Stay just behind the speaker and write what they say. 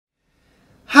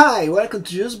Hi, welcome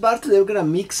to Juice Bar. Today we're gonna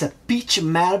mix a Peach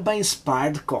Melba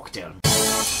inspired cocktail.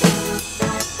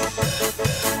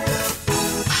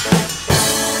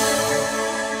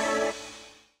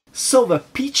 So the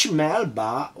Peach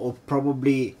Melba, or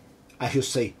probably I should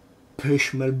say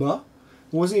Peach Melba,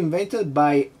 was invented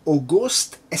by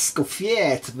Auguste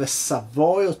Escoffier at the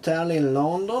Savoy Hotel in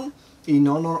London in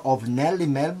honor of Nellie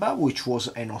Melba, which was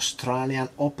an Australian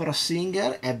opera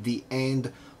singer at the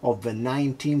end of the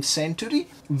 19th century.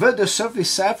 The dessert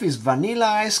itself is vanilla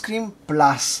ice cream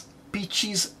plus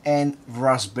peaches and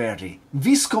raspberry.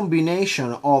 This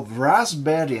combination of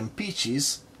raspberry and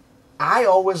peaches, I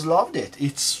always loved it.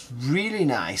 It's really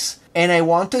nice. And I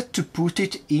wanted to put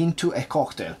it into a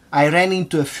cocktail. I ran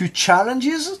into a few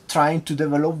challenges trying to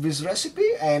develop this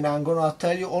recipe, and I'm gonna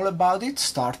tell you all about it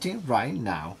starting right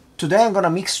now. Today I'm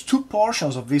gonna mix 2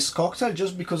 portions of this cocktail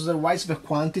just because otherwise the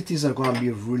quantities are gonna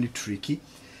be really tricky.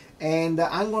 And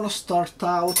I'm gonna start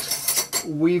out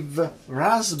with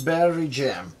raspberry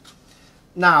jam.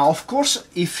 Now, of course,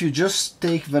 if you just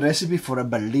take the recipe for a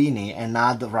Bellini and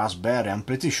add raspberry, I'm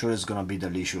pretty sure it's gonna be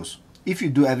delicious. If you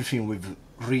do everything with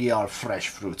real fresh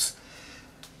fruits.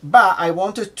 But I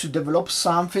wanted to develop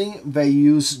something that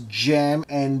use jam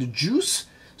and juice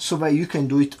so that you can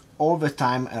do it all the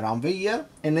time around the year.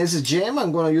 And as a jam,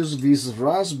 I'm gonna use this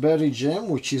raspberry jam,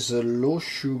 which is a low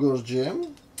sugar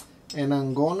jam. And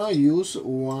I'm gonna use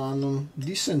one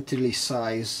decently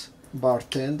sized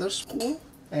bartender spoon.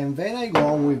 And then I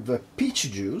go with the peach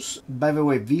juice. By the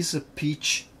way, this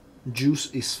peach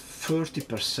juice is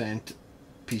 30%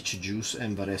 peach juice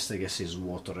and the rest I guess is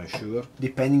water and sugar.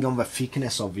 Depending on the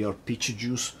thickness of your peach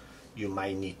juice, you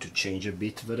might need to change a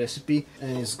bit the recipe.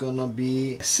 And it's gonna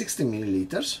be 60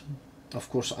 milliliters. Of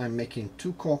course, I'm making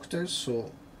 2 cocktails, so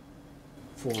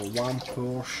for 1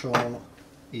 portion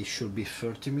it should be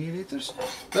 30 milliliters.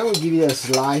 Then we'll give it a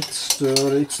slight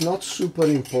stir. It's not super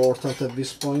important at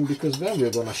this point because then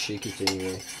we're gonna shake it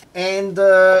anyway. And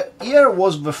here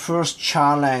was the first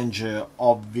challenge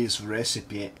of this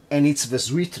recipe, and it's the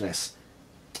sweetness.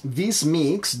 This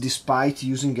mix, despite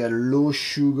using a low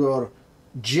sugar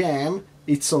jam,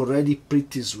 it's already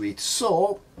pretty sweet.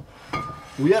 So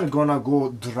we are gonna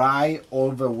go dry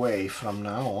all the way from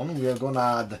now on. We are gonna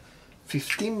add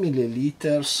 15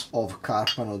 milliliters of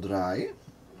Carpano dry.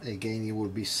 Again, it will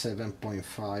be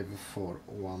 7.5 for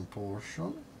 1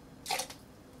 portion.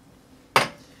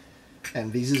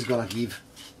 And this is gonna give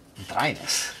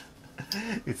dryness.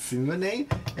 It's in the name.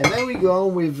 And then we go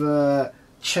with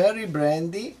cherry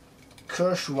brandy,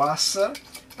 kirschwasser.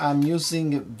 I'm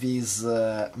using this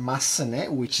Massenez,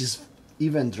 which is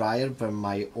even drier than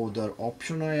my other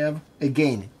option I have.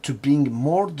 Again, to bring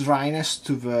more dryness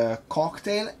to the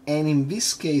cocktail, and in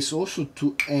this case also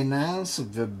to enhance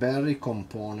the berry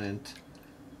component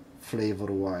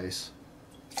flavor-wise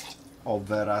of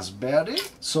the raspberry.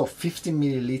 So 50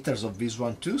 milliliters of this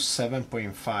one too,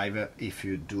 7.5 if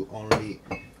you do only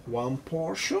 1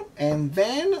 portion. And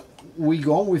then we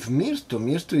go with mirto.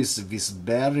 Mirto is this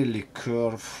berry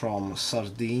liqueur from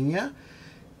Sardinia.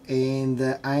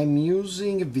 And I'm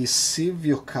using this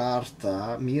Silvio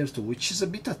Carta mirto, which is a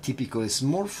bit atypical. It's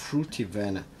more fruity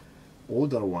than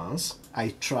other ones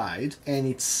I tried, and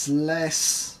it's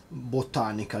less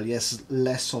botanical, yes,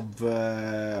 less of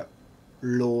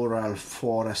floral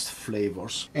forest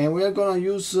flavors. And we are gonna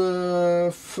use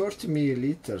 30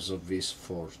 milliliters of this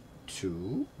for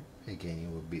 2. Again,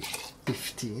 it will be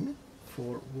 15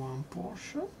 for 1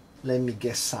 portion. Let me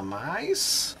get some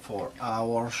ice for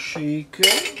our shaker.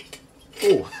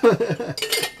 Oh!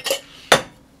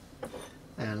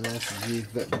 And let's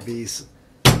give this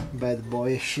bad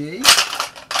boy a shake.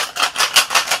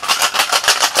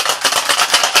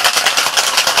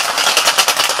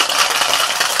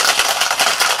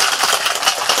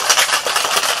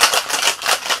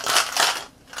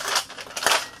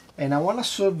 And I want to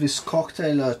serve this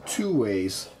cocktail 2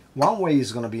 ways. One way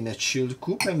is going to be in a chilled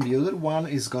cup and the other one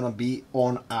is going to be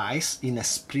on ice in a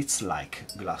spritz-like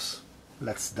glass.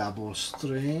 Let's double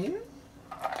strain.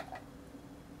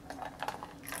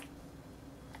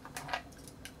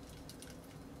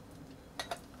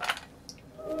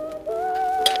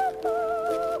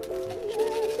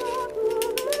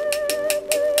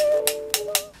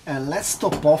 And let's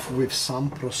top off with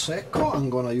some prosecco. I'm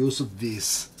going to use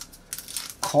this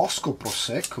Costco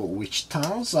prosecco, which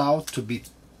turns out to be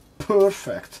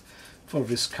perfect for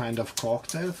this kind of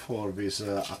cocktail, for this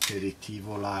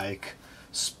aperitivo-like,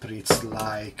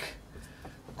 spritz-like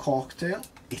cocktail.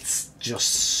 It's just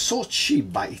so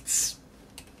cheap, but it's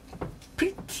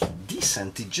pretty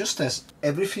decent. It just has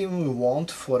everything we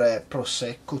want for a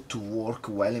prosecco to work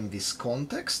well in this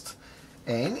context,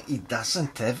 and it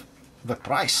doesn't have the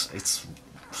price, it's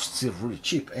still really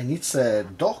cheap, and it's a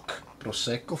DOC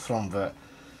prosecco from the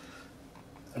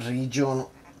region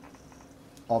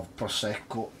of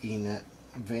prosecco in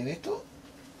Veneto.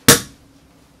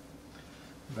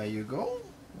 There you go.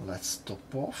 Let's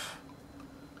top off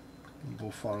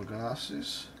both our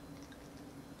glasses.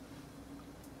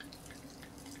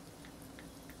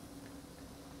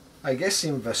 I guess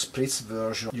in the spritz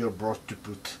version you're brought to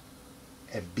put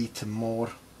a bit more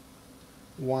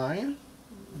wine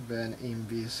than in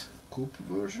this coupe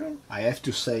version. I have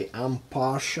to say I'm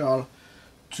partial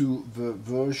to the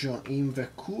version in the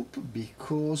coupe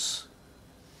because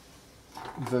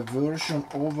the version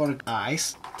over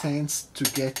ice tends to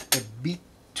get a bit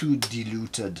too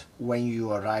diluted when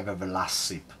you arrive at the last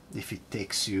sip, if it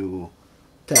takes you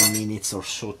 10 minutes or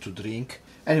so to drink.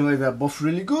 Anyway, they're both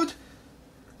really good.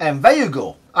 And there you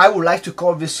go. I would like to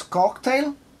call this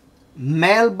cocktail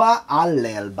Melba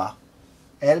all'Elba.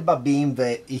 Elba being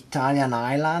the Italian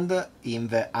island in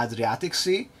the Adriatic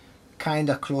Sea,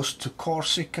 kinda close to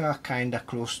Corsica, kinda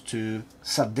close to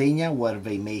Sardinia, where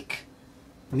they make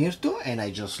mirto, and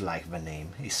I just like the name.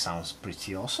 It sounds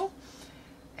pretty awesome.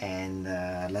 And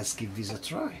let's give this a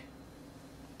try.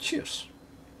 Cheers.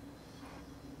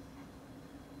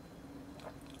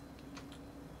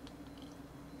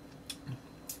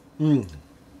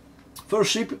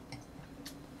 First sip,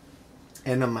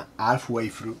 and I'm halfway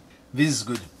through. This is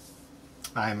good.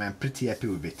 I'm pretty happy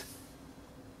with it.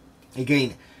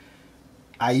 Again,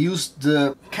 I used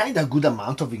kind of good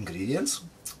amount of ingredients,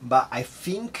 but I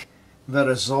think the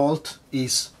result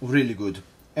is really good.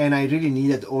 And I really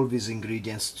needed all these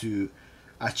ingredients to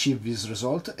achieve this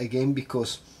result, again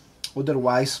because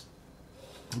otherwise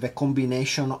the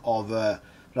combination of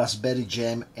raspberry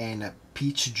jam and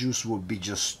peach juice would be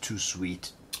just too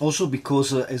sweet. Also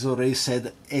because, as already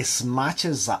said, as much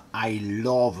as I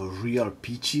love real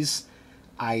peaches,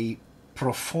 I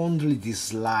profoundly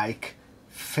dislike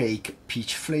fake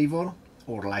peach flavor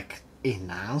or like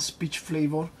enhanced peach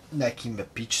flavor, like in the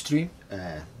peach tree.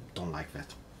 Don't like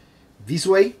that. This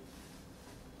way,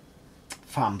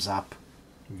 thumbs up.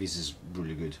 This is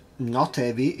really good. Not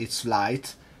heavy, it's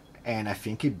light, and I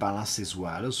think it balances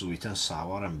well, sweet and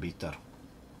sour and bitter.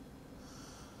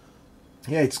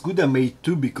 Yeah, it's good I made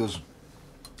two because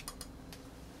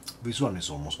this one is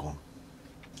almost gone.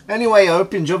 Anyway, I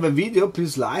hope you enjoyed the video.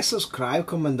 Please like, subscribe,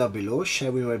 comment down below,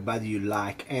 share with everybody you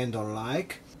like and don't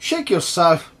like. Shake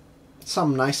yourself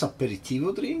some nice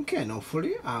aperitivo drink, and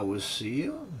hopefully I will see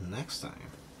you next time.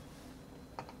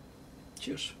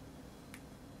 Cheers.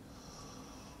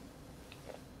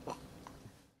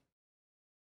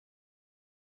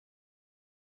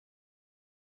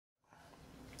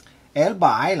 Elba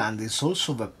Island is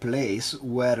also the place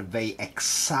where they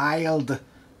exiled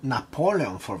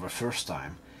Napoleon for the first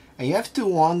time. And you have to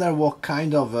wonder what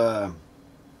kind of...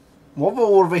 what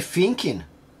were they thinking,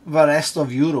 the rest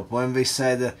of Europe, when they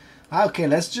said, okay,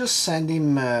 let's just send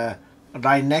him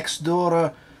right next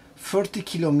door, 30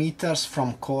 kilometers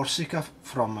from Corsica,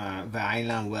 from the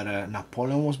island where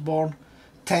Napoleon was born,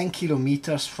 10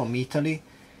 kilometers from Italy,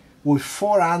 with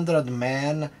 400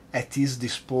 men at his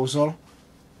disposal.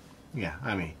 Yeah,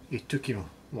 I mean, it took him,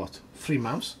 what, 3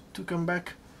 months to come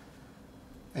back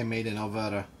and made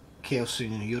another chaos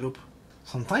in Europe.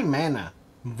 Sometimes, man,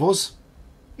 those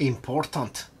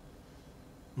important,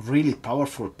 really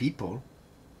powerful people,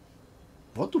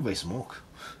 what do they smoke?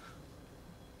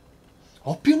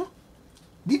 Opium?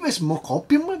 Did they smoke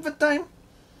opium at the time?